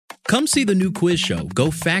Come see the new quiz show, Go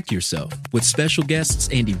Fact Yourself, with special guests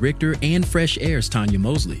Andy Richter and Fresh Air's Tanya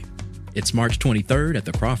Mosley. It's March 23rd at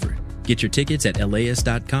the Crawford. Get your tickets at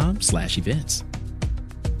laist.com/events.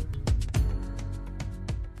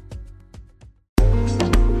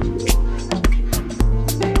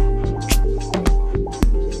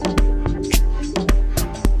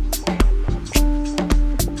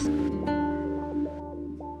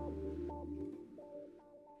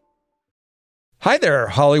 Hi there,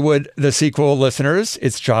 Hollywood The Sequel listeners.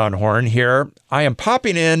 It's John Horn here. I am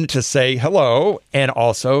popping in to say hello and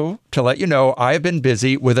also to let you know I have been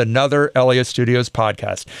busy with another LAist Studios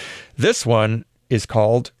podcast. This one is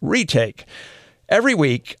called Retake. Every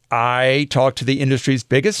week, I talk to the industry's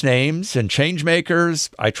biggest names and change makers.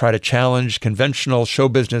 I try to challenge conventional show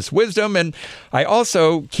business wisdom, and I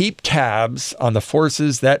also keep tabs on the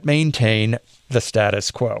forces that maintain the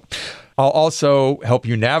status quo. I'll also help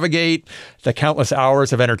you navigate the countless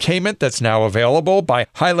hours of entertainment that's now available by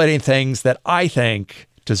highlighting things that I think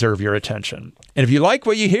deserve your attention. And if you like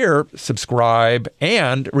what you hear, subscribe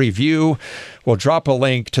and review. We'll drop a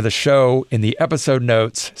link to the show in the episode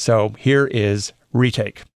notes. So here is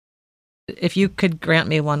Retake. If you could grant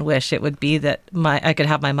me one wish, it would be that I could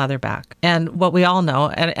have my mother back. And what we all know,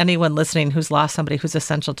 and anyone listening who's lost somebody who's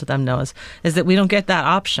essential to them knows, is that we don't get that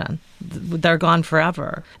option. They're gone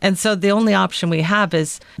forever. And so the only option we have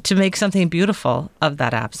is to make something beautiful of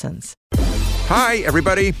that absence. Hi,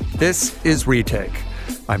 everybody. This is Retake.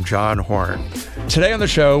 I'm John Horn. Today on the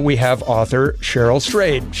show, we have author Cheryl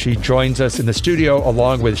Strayed. She joins us in the studio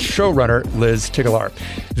along with showrunner Liz Tigelaar.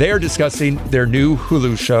 They are discussing their new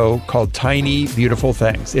Hulu show called Tiny Beautiful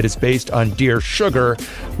Things. It is based on Dear Sugar,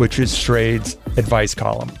 which is Strayed's advice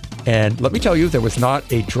column. And let me tell you, there was not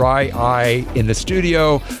a dry eye in the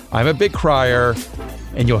studio. I'm a big crier,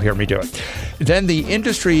 and you'll hear me do it. Then the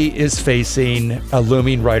industry is facing a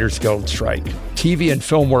looming Writers Guild strike. TV and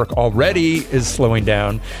film work already is slowing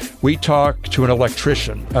down. We talk to an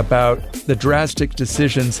electrician about the drastic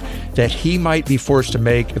decisions that he might be forced to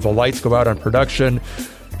make if the lights go out on production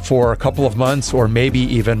for a couple of months or maybe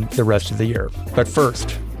even the rest of the year. But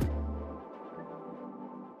first,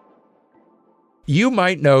 you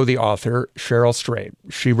might know the author, Cheryl Strayed.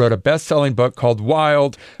 She wrote a best-selling book called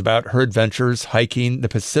Wild about her adventures hiking the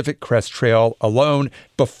Pacific Crest Trail alone.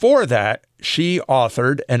 Before that, she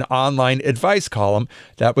authored an online advice column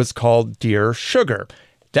that was called Dear Sugar.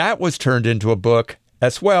 That was turned into a book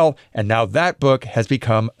as well, and now that book has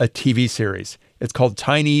become a TV series. It's called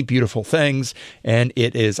Tiny Beautiful Things, and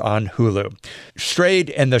it is on Hulu. Strayed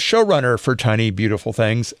and the showrunner for Tiny Beautiful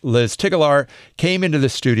Things, Liz Tigelaar, came into the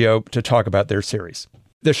studio to talk about their series.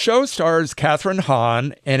 The show stars Kathryn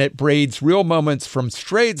Hahn, and it braids real moments from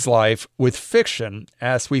Strayed's life with fiction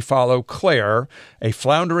as we follow Claire, a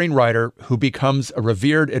floundering writer who becomes a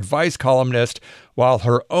revered advice columnist while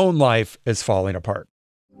her own life is falling apart.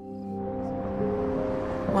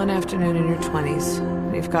 One afternoon in your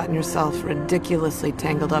 20s, you've gotten yourself ridiculously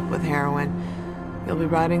tangled up with heroin. You'll be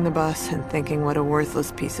riding the bus and thinking what a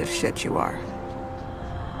worthless piece of shit you are.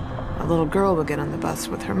 A little girl will get on the bus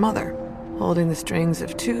with her mother, holding the strings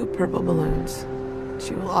of 2 purple balloons.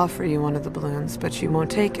 She will offer you one of the balloons, but you won't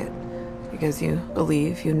take it, because you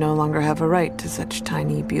believe you no longer have a right to such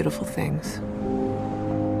tiny, beautiful things.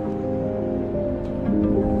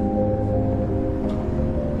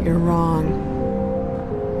 You're wrong.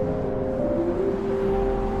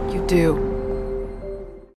 You do.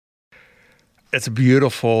 It's a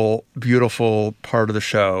beautiful, beautiful part of the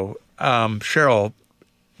show. Cheryl,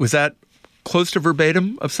 was that close to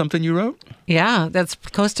verbatim of something you wrote? Yeah, that's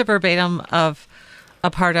close to verbatim of a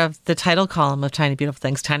part of the title column of Tiny Beautiful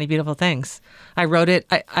Things, Tiny Beautiful Things. I wrote it.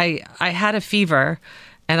 I had a fever,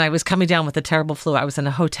 and I was coming down with a terrible flu. I was in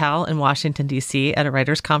a hotel in Washington, D.C. at a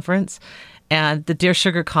writers' conference, and the Dear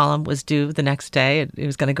Sugar column was due the next day. It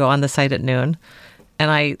was going to go on the site at noon. And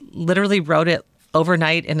I literally wrote it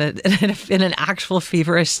overnight in an actual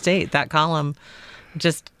feverish state. That column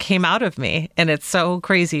just came out of me. And it's so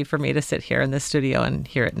crazy for me to sit here in this studio and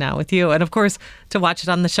hear it now with you. And of course, to watch it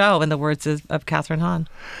on the show in the words of Kathryn Hahn.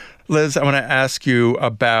 Liz, I want to ask you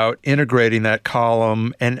about integrating that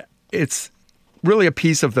column. And it's really a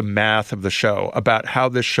piece of the math of the show about how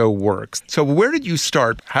this show works. So where did you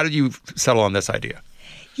start? How did you settle on this idea?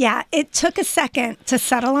 Yeah, it took a second to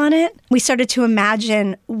settle on it. We started to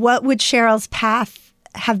imagine what would Cheryl's path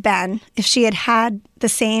have been if she had had the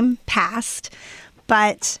same past,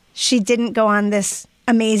 but she didn't go on this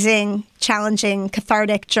amazing, challenging,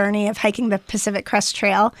 cathartic journey of hiking the Pacific Crest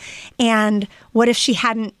Trail. And what if she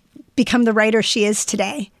hadn't become the writer she is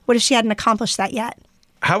today? What if she hadn't accomplished that yet?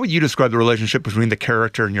 How would you describe the relationship between the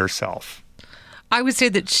character and yourself? I would say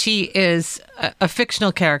that she is a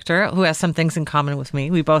fictional character who has some things in common with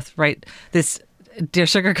me. We both write this Dear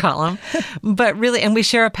Sugar column, but really, and we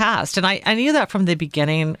share a past. And I knew that from the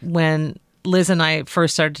beginning when Liz and I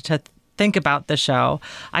first started to think about the show.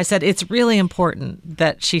 I said, it's really important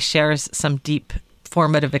that she shares some deep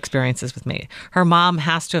formative experiences with me. Her mom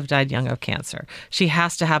has to have died young of cancer. She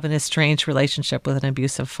has to have an estranged relationship with an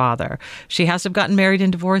abusive father. She has to have gotten married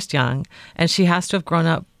and divorced young, and she has to have grown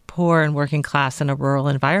up poor and working class in a rural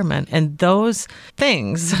environment. And those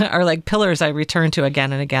things are like pillars I return to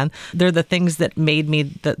again and again. They're the things that made me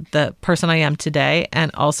the person I am today.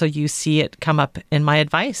 And also you see it come up in my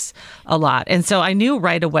advice a lot. And so I knew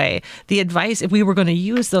right away the advice, if we were going to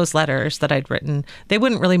use those letters that I'd written, they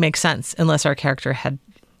wouldn't really make sense unless our character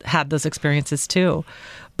had those experiences too.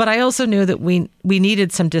 But I also knew that we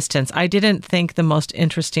needed some distance. I didn't think the most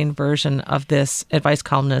interesting version of this advice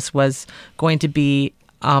columnist was going to be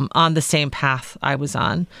on the same path I was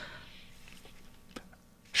on.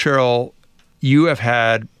 Cheryl, you have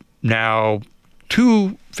had now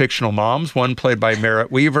 2 fictional moms, one played by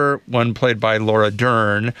Merritt Wever, one played by Laura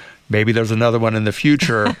Dern. Maybe there's another one in the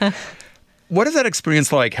future. What is that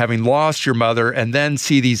experience like, having lost your mother and then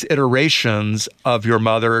see these iterations of your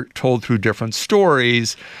mother told through different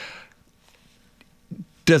stories?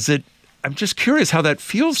 I'm just curious how that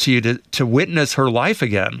feels to you to witness her life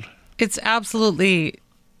again. It's absolutely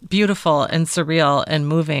beautiful and surreal and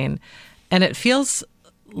moving. And it feels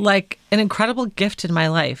like an incredible gift in my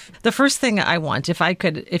life. The first thing I want,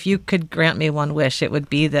 if you could grant me one wish, it would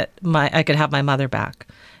be that I could have my mother back.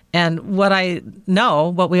 And what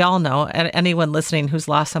we all know, and anyone listening who's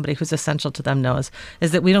lost somebody who's essential to them knows,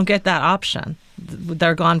 is that we don't get that option.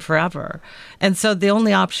 They're gone forever. And so the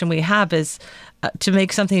only option we have is to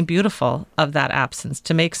make something beautiful of that absence,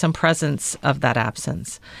 to make some presence of that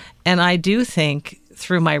absence. And I do think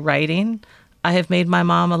through my writing, I have made my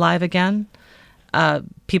mom alive again.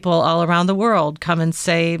 People all around the world come and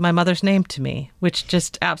say my mother's name to me, which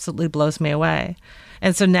just absolutely blows me away.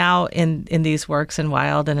 And so now in these works, in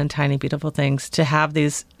Wild and in Tiny Beautiful Things, to have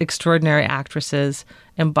these extraordinary actresses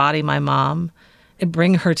embody my mom and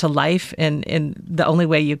bring her to life in the only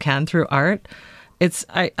way you can, through art,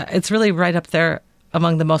 it's really right up there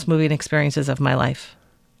among the most moving experiences of my life.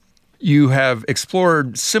 You have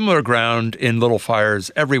explored similar ground in Little Fires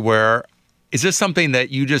Everywhere. Is this something that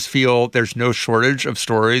you just feel there's no shortage of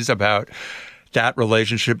stories about that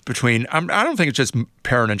relationship between, I don't think it's just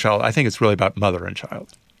parent and child. I think it's really about mother and child.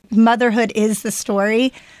 Motherhood is the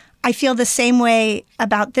story. I feel the same way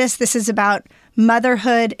about this. This is about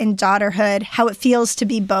motherhood and daughterhood, how it feels to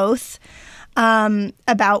be both,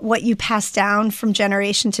 about what you pass down from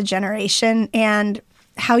generation to generation and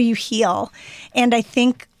how you heal. And I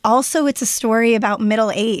think also it's a story about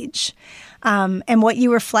middle age, and what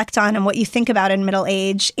you reflect on and what you think about in middle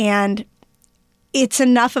age. And it's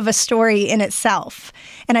enough of a story in itself.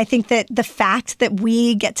 And I think that the fact that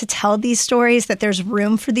we get to tell these stories, that there's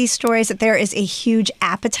room for these stories, that there is a huge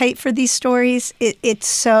appetite for these stories, it's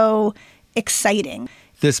so exciting.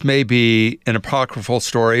 This may be an apocryphal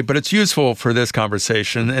story, but it's useful for this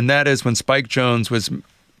conversation. And that is when Spike Jonze was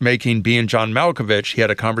making Being John Malkovich, he had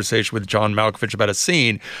a conversation with John Malkovich about a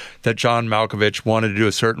scene that John Malkovich wanted to do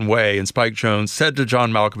a certain way. And Spike Jonze said to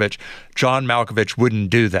John Malkovich wouldn't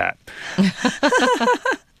do that.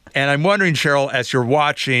 And I'm wondering, Cheryl, as you're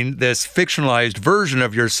watching this fictionalized version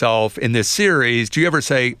of yourself in this series, do you ever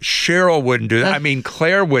say, Cheryl wouldn't do that? I mean,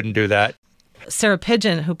 Claire wouldn't do that. Sarah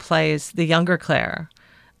Pidgeon, who plays the younger Claire,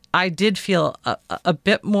 I did feel a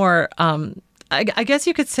bit more, I guess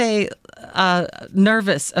you could say,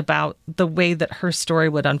 nervous about the way that her story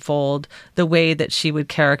would unfold, the way that she would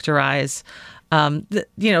characterize,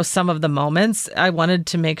 some of the moments. I wanted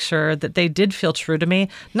to make sure that they did feel true to me.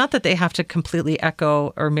 Not that they have to completely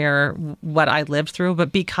echo or mirror what I lived through,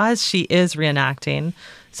 but because she is reenacting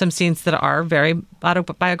some scenes that are very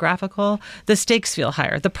autobiographical, the stakes feel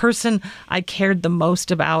higher. The person I cared the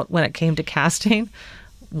most about when it came to casting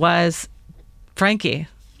was Frankie,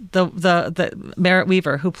 the Merritt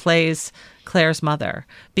Wever, who plays Claire's mother,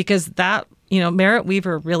 because that, Merritt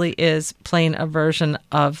Wever really is playing a version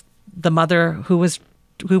of the mother who was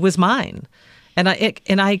mine. And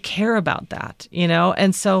I care about that,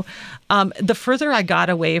 And so the further I got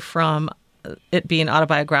away from it being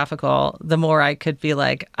autobiographical, the more I could be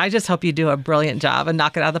like, I just hope you do a brilliant job and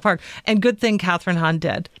knock it out of the park. And good thing Kathryn Hahn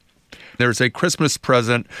did. There's a Christmas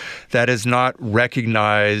present that is not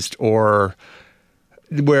recognized, or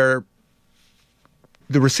where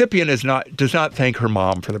the recipient does not thank her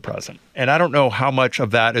mom for the present. And I don't know how much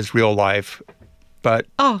of that is real life, but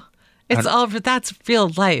That's real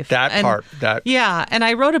life. Yeah, and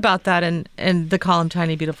I wrote about that in the column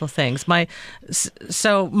Tiny Beautiful Things. My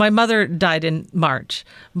mother died in March,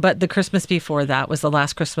 but the Christmas before that was the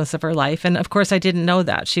last Christmas of her life. And of course, I didn't know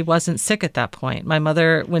that. She wasn't sick at that point. My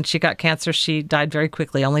mother, when she got cancer, she died very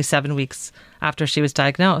quickly, only 7 weeks after she was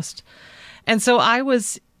diagnosed. And so I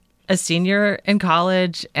was a senior in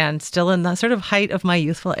college and still in the sort of height of my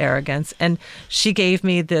youthful arrogance. And she gave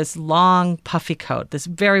me this long, puffy coat, this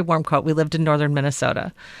very warm coat. We lived in northern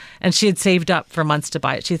Minnesota. And she had saved up for months to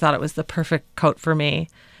buy it. She thought it was the perfect coat for me.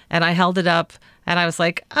 And I held it up and I was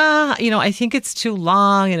like, I think it's too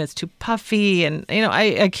long and it's too puffy. And,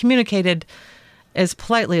 I communicated as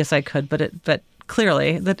politely as I could, but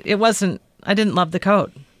clearly that it wasn't, I didn't love the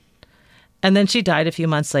coat. And then she died a few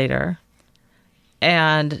months later.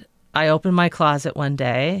 And I opened my closet one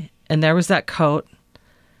day and there was that coat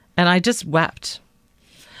and I just wept.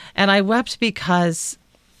 And I wept because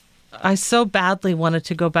I so badly wanted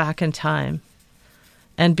to go back in time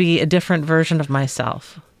and be a different version of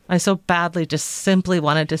myself. I so badly just simply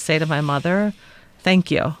wanted to say to my mother,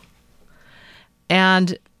 thank you.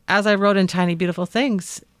 And as I wrote in Tiny Beautiful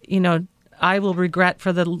Things, I will regret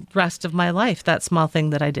for the rest of my life that small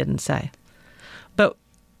thing that I didn't say. But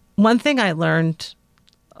one thing I learned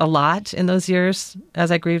a lot in those years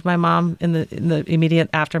as I grieved my mom in the immediate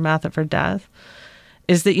aftermath of her death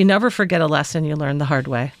is that you never forget a lesson you learn the hard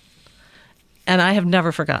way. And I have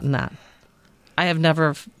never forgotten that. I have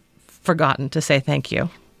never forgotten to say thank you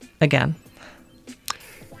again.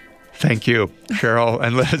 Thank you, Cheryl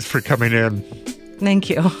and Liz, for coming in. Thank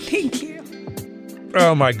you. Thank you.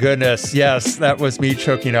 Oh, my goodness. Yes, that was me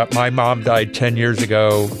choking up. My mom died 10 years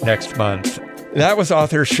ago next month. That was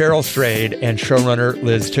author Cheryl Strayed and showrunner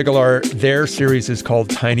Liz Tigelaar. Their series is called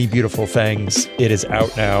Tiny Beautiful Things. It is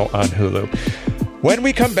out now on Hulu. When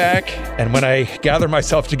we come back, and when I gather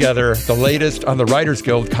myself together, the latest on the Writers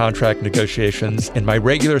Guild contract negotiations in my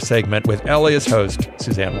regular segment with LAist host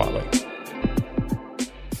Suzanne Watley.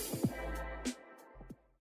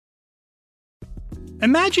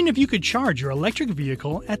 Imagine if you could charge your electric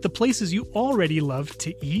vehicle at the places you already love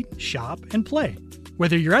to eat, shop, and play.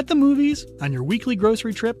 Whether you're at the movies, on your weekly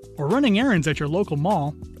grocery trip, or running errands at your local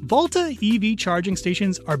mall, Volta EV charging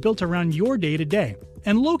stations are built around your day-to-day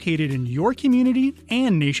and located in your community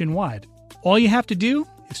and nationwide. All you have to do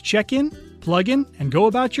is check in, plug in, and go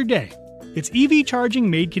about your day. It's EV charging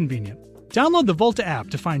made convenient. Download the Volta app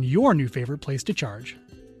to find your new favorite place to charge.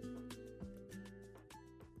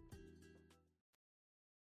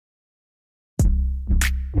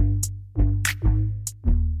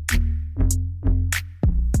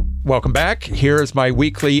 Welcome back. Here is my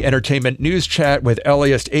weekly entertainment news chat with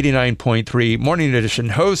LAist 89.3 Morning Edition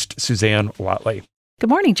host, Suzanne Watley. Good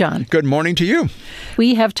morning, John. Good morning to you.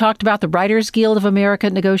 We have talked about the Writers Guild of America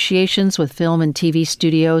negotiations with film and TV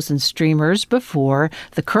studios and streamers before.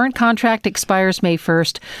 The current contract expires May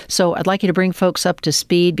 1st, so I'd like you to bring folks up to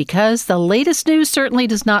speed because the latest news certainly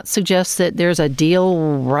does not suggest that there's a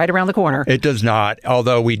deal right around the corner. It does not,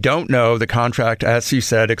 although we don't know. The contract, as you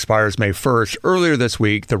said, expires May 1st. Earlier this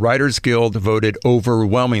week, the Writers Guild voted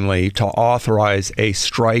overwhelmingly to authorize a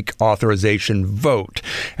strike authorization vote,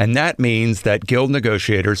 and that means that Guild negotiators,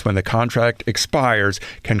 when the contract expires,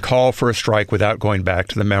 can call for a strike without going back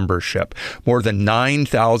to the membership. More than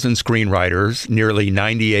 9,000 screenwriters, nearly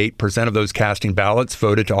 98% of those casting ballots,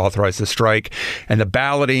 voted to authorize the strike, and the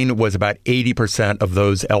balloting was about 80% of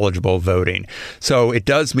those eligible voting. So it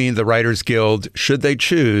does mean the Writers Guild, should they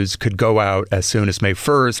choose, could go out as soon as May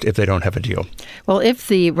 1st if they don't have a deal. Well, if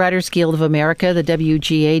the Writers Guild of America, the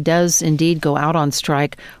WGA, does indeed go out on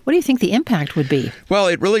strike, what do you think the impact would be? Well,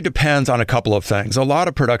 it really depends on a couple of things. A lot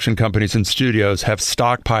of production companies and studios have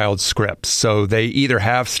stockpiled scripts. So they either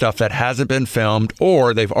have stuff that hasn't been filmed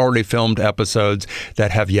or they've already filmed episodes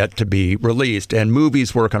that have yet to be released. And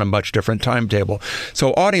movies work on a much different timetable.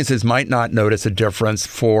 So audiences might not notice a difference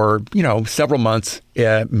for, several months,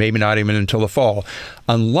 maybe not even until the fall,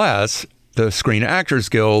 unless the Screen Actors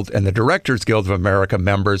Guild and the Directors Guild of America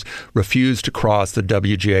members refuse to cross the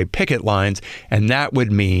WGA picket lines, and that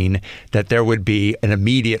would mean that there would be an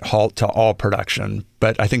immediate halt to all production.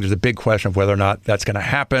 But I think there's a big question of whether or not that's going to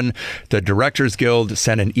happen. The Directors Guild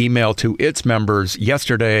sent an email to its members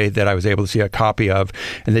yesterday that I was able to see a copy of,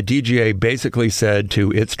 and the DGA basically said to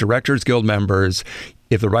its Directors Guild members,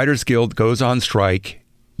 if the Writers Guild goes on strike,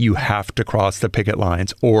 you have to cross the picket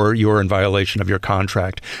lines or you're in violation of your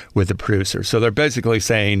contract with the producer. So they're basically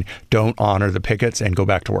saying don't honor the pickets and go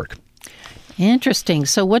back to work. Interesting.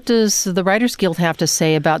 So what does the Writers Guild have to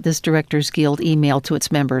say about this Directors Guild email to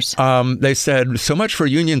its members? They said, so much for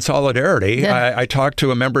union solidarity. Yeah. I talked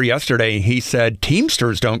to a member yesterday, and he said,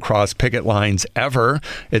 Teamsters don't cross picket lines ever.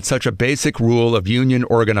 It's such a basic rule of union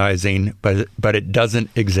organizing, but it doesn't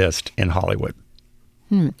exist in Hollywood.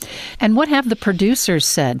 And what have the producers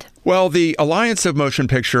said? Well, the Alliance of Motion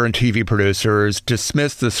Picture and TV Producers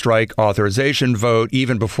dismissed the strike authorization vote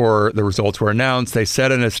even before the results were announced. They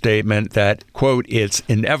said in a statement that, quote, its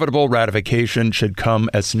inevitable ratification should come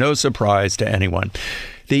as no surprise to anyone.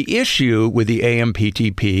 The issue with the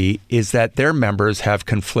AMPTP is that their members have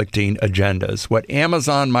conflicting agendas. What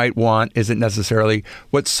Amazon might want isn't necessarily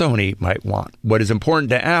what Sony might want. What is important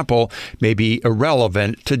to Apple may be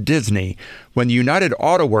irrelevant to Disney. When United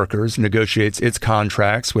Auto Workers negotiates its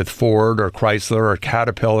contracts with Ford or Chrysler or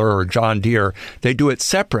Caterpillar or John Deere, they do it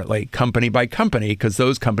separately, company by company, because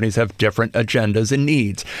those companies have different agendas and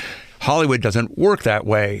needs. Hollywood doesn't work that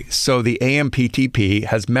way, so the AMPTP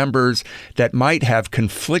has members that might have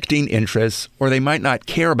conflicting interests, or they might not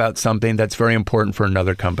care about something that's very important for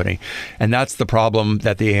another company. And that's the problem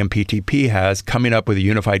that the AMPTP has, coming up with a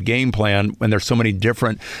unified game plan when there's so many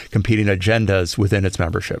different competing agendas within its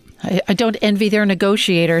membership. I don't envy their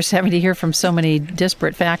negotiators having to hear from so many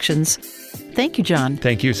disparate factions. Thank you, John.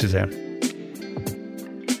 Thank you, Suzanne.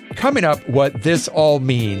 Coming up, what this all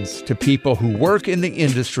means to people who work in the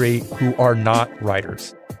industry who are not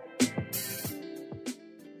writers.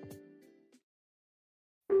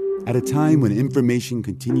 At a time when information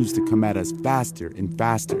continues to come at us faster and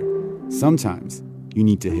faster, sometimes you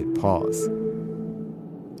need to hit pause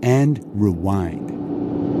and rewind.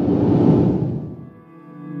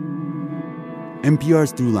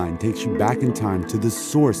 NPR's Throughline takes you back in time to the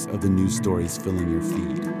source of the news stories filling your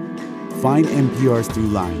feed. Find NPR's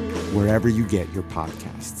Throughline wherever you get your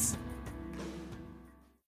podcasts.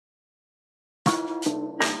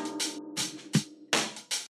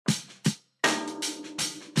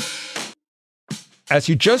 As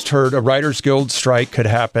you just heard, a Writers Guild strike could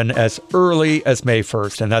happen as early as May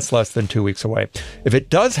 1st, and that's less than 2 weeks away. If it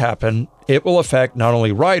does happen, it will affect not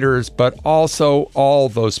only writers, but also all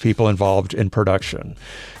those people involved in production.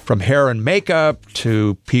 From hair and makeup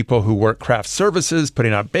to people who work craft services,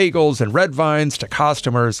 putting out bagels and red vines, to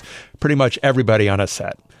costumers, pretty much everybody on a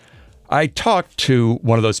set. I talked to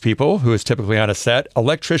one of those people who is typically on a set,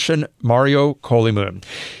 electrician Mario Colimun.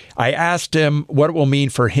 I asked him what it will mean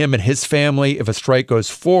for him and his family if a strike goes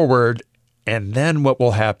forward, and then what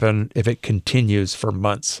will happen if it continues for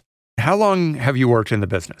months. How long have you worked in the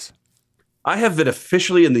business? I have been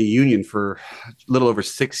officially in the union for a little over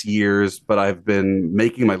 6 years, but I've been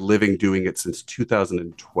making my living doing it since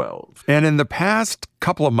 2012. And in the past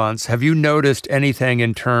couple of months, have you noticed anything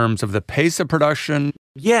in terms of the pace of production?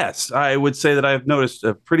 Yes, I would say that I've noticed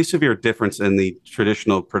a pretty severe difference in the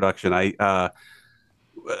traditional production.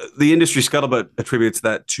 The industry scuttlebutt attributes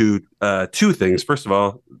that to two things. First of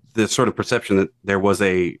all, the sort of perception that there was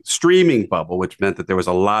a streaming bubble, which meant that there was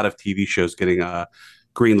a lot of TV shows getting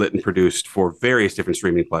greenlit and produced for various different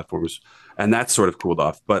streaming platforms, and that's sort of cooled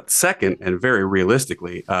off. But second, and very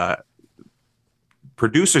realistically,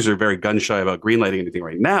 producers are very gun-shy about greenlighting anything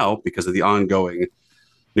right now because of the ongoing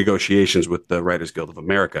negotiations with the Writers Guild of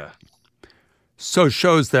America. So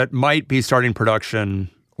shows that might be starting production,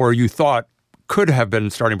 or you thought could have been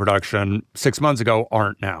starting production 6 months ago,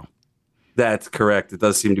 aren't now. That's correct. It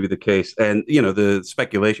does seem to be the case. And, the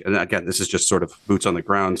speculation, and again, this is just sort of boots on the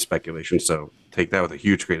ground speculation, so take that with a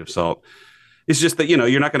huge grain of salt. It's just that,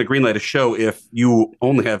 you're not going to greenlight a show if you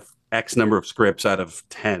only have X number of scripts out of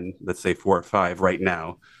 10, let's say 4 or 5 right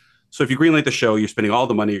now. So if you greenlight the show, you're spending all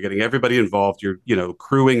the money, you're getting everybody involved, you're,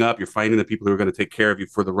 crewing up, you're finding the people who are going to take care of you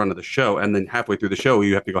for the run of the show. And then halfway through the show,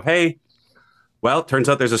 you have to go, hey, well, it turns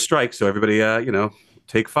out there's a strike. So everybody,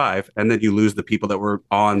 take 5. And then you lose the people that were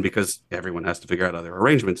on because everyone has to figure out other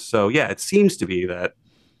arrangements. So yeah, it seems to be that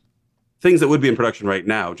things that would be in production right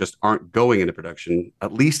now just aren't going into production,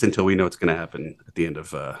 at least until we know it's going to happen at the end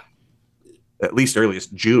of, at least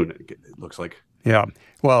earliest June, it looks like. Yeah.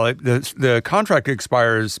 Well, the contract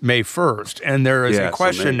expires May 1st, and there is a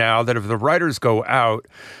question now that if the writers go out,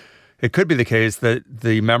 it could be the case that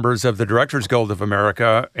the members of the Directors Guild of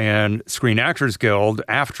America and Screen Actors Guild,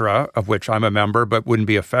 AFTRA, of which I'm a member but wouldn't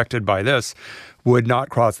be affected by this, would not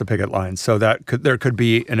cross the picket line. So there could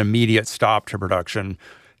be an immediate stop to production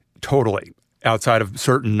totally outside of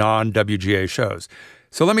certain non-WGA shows.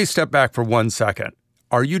 So let me step back for 1 second.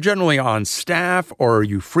 Are you generally on staff or are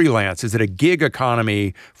you freelance? Is it a gig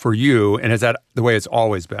economy for you? And is that the way it's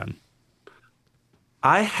always been?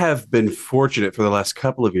 I have been fortunate for the last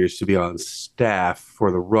couple of years to be on staff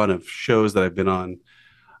for the run of shows that I've been on.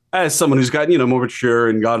 as someone who's gotten, more mature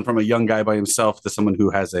and gone from a young guy by himself to someone who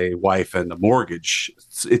has a wife and a mortgage,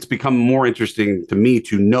 it's become more interesting to me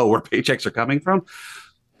to know where paychecks are coming from.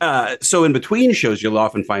 So in between shows, you'll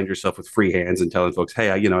often find yourself with free hands and telling folks, hey,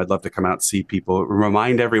 I'd love to come out and see people.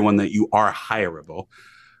 Remind everyone that you are hireable.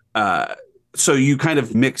 So you kind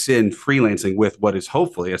of mix in freelancing with what is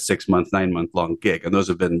hopefully a 6-month, 9-month long gig. And those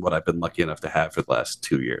have been what I've been lucky enough to have for the last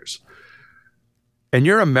 2 years. And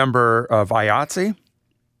you're a member of IATSE?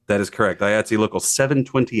 That is correct. IATSE Local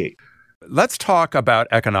 728. Let's talk about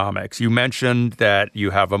economics. You mentioned that you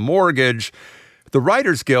have a mortgage. The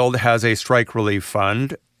Writers Guild has a strike relief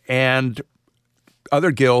fund, and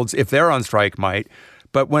other guilds, if they're on strike, might.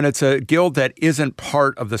 But when it's a guild that isn't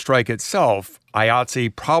part of the strike itself,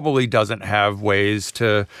 IATSE probably doesn't have ways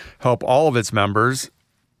to help all of its members.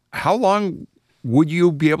 How long would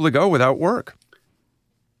you be able to go without work?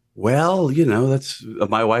 Well, that's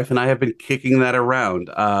my wife and I have been kicking that around.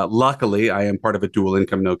 Luckily, I am part of a dual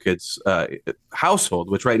income, no kids household,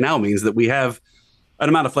 which right now means that we have an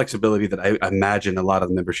amount of flexibility that I imagine a lot of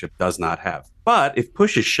the membership does not have. But if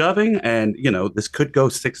push is shoving and, this could go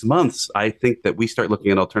 6 months, I think that we start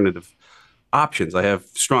looking at alternative options. I have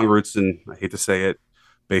strong roots in, I hate to say it,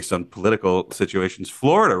 based on political situations,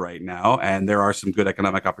 Florida right now, and there are some good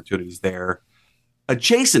economic opportunities there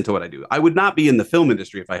adjacent to what I do. I would not be in the film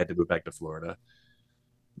industry if I had to move back to Florida.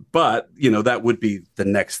 But, that would be the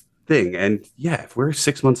next thing. And yeah, if we're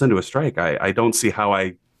 6 months into a strike, I don't see how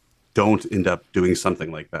I don't end up doing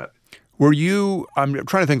something like that. I'm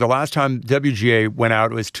trying to think, the last time WGA went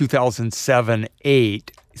out was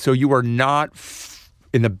 2007-8. So you were not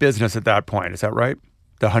in the business at that point. Is that right?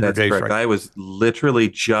 The 100-day strike. I was literally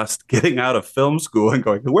just getting out of film school and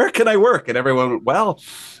going, where can I work? And everyone went,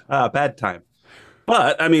 bad time.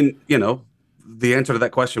 But the answer to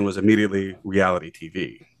that question was immediately reality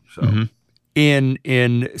TV. So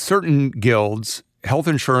in certain guilds, health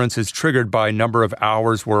insurance is triggered by number of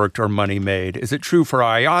hours worked or money made. Is it true for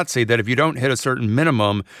IATSE that if you don't hit a certain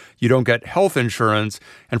minimum, you don't get health insurance?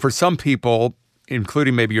 And for some people,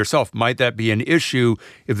 including maybe yourself, might that be an issue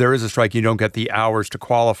if there is a strike, you don't get the hours to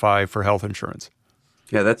qualify for health insurance?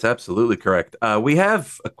 Yeah, that's absolutely correct. We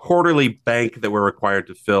have a quarterly bank that we're required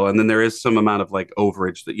to fill, and then there is some amount of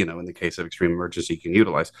overage that, in the case of extreme emergency, you can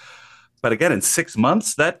utilize. But again, in 6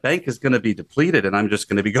 months, that bank is going to be depleted, and I'm just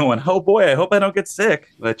going to be going, oh boy, I hope I don't get sick,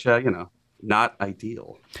 which, not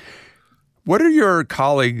ideal. What are your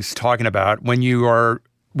colleagues talking about when you are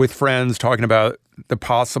with friends talking about the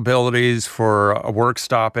possibilities for a work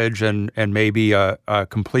stoppage and maybe a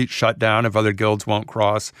complete shutdown if other guilds won't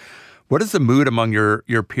cross? What is the mood among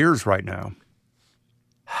your peers right now?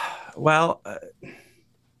 Well,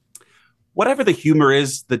 whatever the humor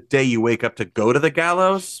is the day you wake up to go to the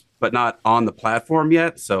gallows, but not on the platform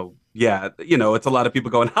yet. So, yeah, it's a lot of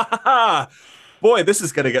people going, ha, ha, ha. Boy, this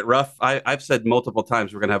is going to get rough. I've said multiple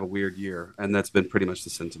times we're going to have a weird year, and that's been pretty much the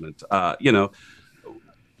sentiment.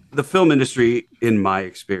 The film industry, in my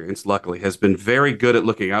experience, luckily, has been very good at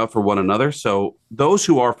looking out for one another. So those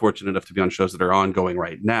who are fortunate enough to be on shows that are ongoing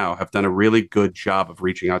right now have done a really good job of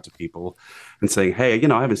reaching out to people and saying, hey,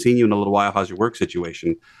 I haven't seen you in a little while. How's your work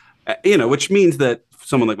situation? Which means that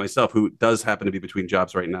someone like myself who does happen to be between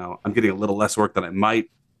jobs right now, I'm getting a little less work than I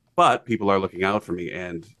might, but people are looking out for me,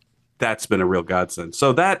 and that's been a real godsend.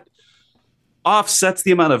 So that offsets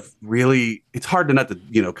the amount of it's hard to not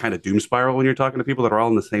to, kind of doom spiral when you're talking to people that are all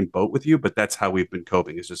in the same boat with you, but that's how we've been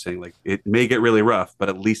coping, is just saying it may get really rough, but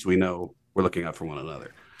at least we know we're looking out for one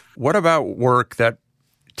another. What about work that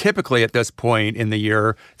typically at this point in the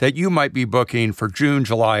year that you might be booking for June,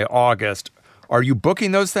 July, August? Are you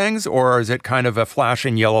booking those things, or is it kind of a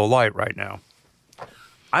flashing yellow light right now?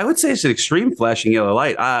 I would say it's an extreme flashing yellow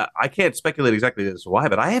light. I can't speculate exactly as to why,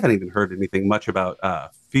 but I haven't even heard anything much about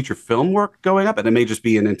feature film work going up. And it may just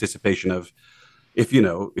be in anticipation of if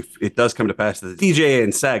it does come to pass that the DJA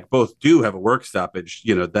and SAG both do have a work stoppage,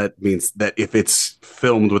 that means that if it's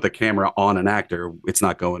filmed with a camera on an actor, it's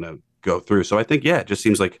not going to go through. So I think, it just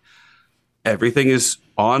seems like everything is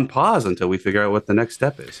on pause until we figure out what the next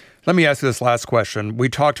step is. Let me ask you this last question. We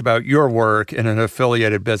talked about your work in an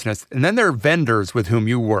affiliated business, and then there are vendors with whom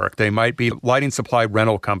you work. They might be lighting supply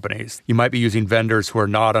rental companies. You might be using vendors who are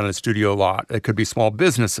not on a studio lot. It could be small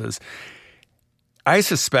businesses. I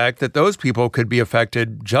suspect that those people could be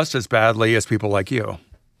affected just as badly as people like you.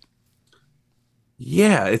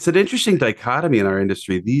 Yeah, it's an interesting dichotomy in our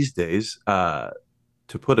industry these days.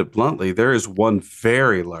 To put it bluntly, there is one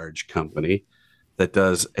very large company that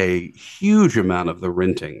does a huge amount of the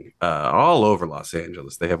renting all over Los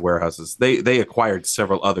Angeles. They have warehouses. They acquired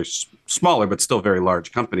several other smaller but still very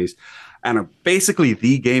large companies. and are basically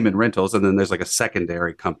the game and rentals. And then there's like a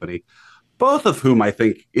secondary company, both of whom I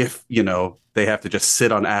think if, they have to just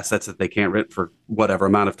sit on assets that they can't rent for whatever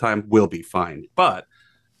amount of time will be fine. But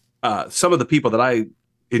some of the people that I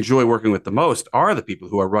enjoy working with the most are the people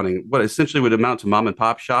who are running what essentially would amount to mom and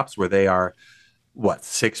pop shops where they are,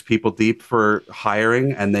 6 people deep for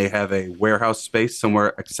hiring, and they have a warehouse space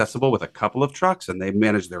somewhere accessible with a couple of trucks, and they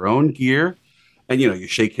manage their own gear. And, you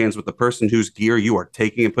shake hands with the person whose gear you are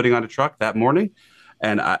taking and putting on a truck that morning.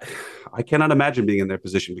 And I cannot imagine being in their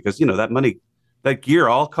position because, that gear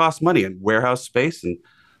all costs money and warehouse space, and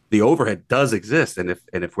the overhead does exist. And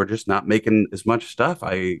if we're just not making as much stuff,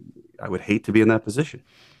 I would hate to be in that position.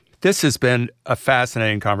 This has been a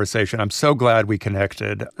fascinating conversation. I'm so glad we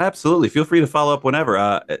connected. Absolutely. Feel free to follow up whenever.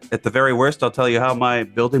 At the very worst, I'll tell you how my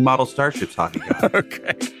building model Starship's hockey got.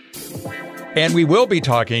 Okay. And we will be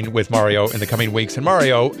talking with Mario in the coming weeks. And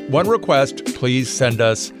Mario, one request, please send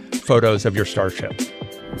us photos of your Starship.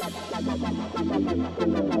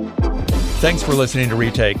 Thanks for listening to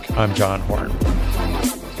Retake. I'm John Horn.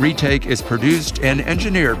 Retake is produced and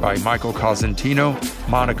engineered by Michael Cosentino,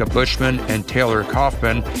 Monica Bushman, and Taylor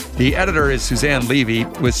Kaufman. The editor is Suzanne Levy,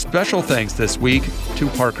 with special thanks this week to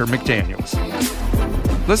Parker McDaniels.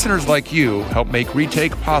 Listeners like you help make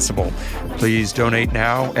Retake possible. Please donate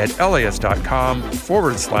now at LAist.com/join.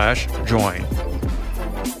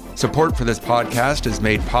 Support for this podcast is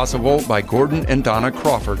made possible by Gordon and Donna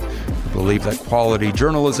Crawford, who believe that quality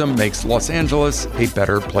journalism makes Los Angeles a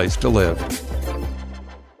better place to live.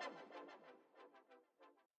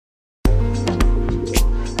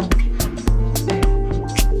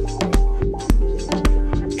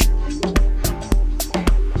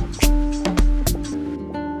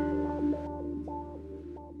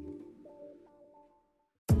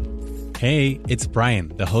 Hey, it's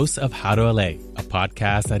Brian, the host of How to LA, a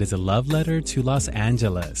podcast that is a love letter to Los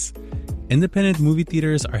Angeles. Independent movie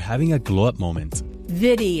theaters are having a glow-up moment.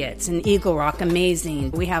 Vidiots and Eagle Rock,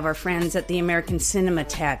 amazing. We have our friends at the American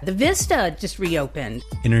Cinematheque. The Vista just reopened.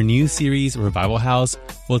 In our new series, Revival House,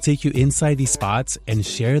 we'll take you inside these spots and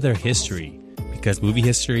share their history, because movie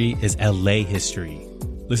history is LA history.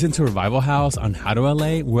 Listen to Revival House on How to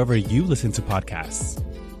LA wherever you listen to podcasts.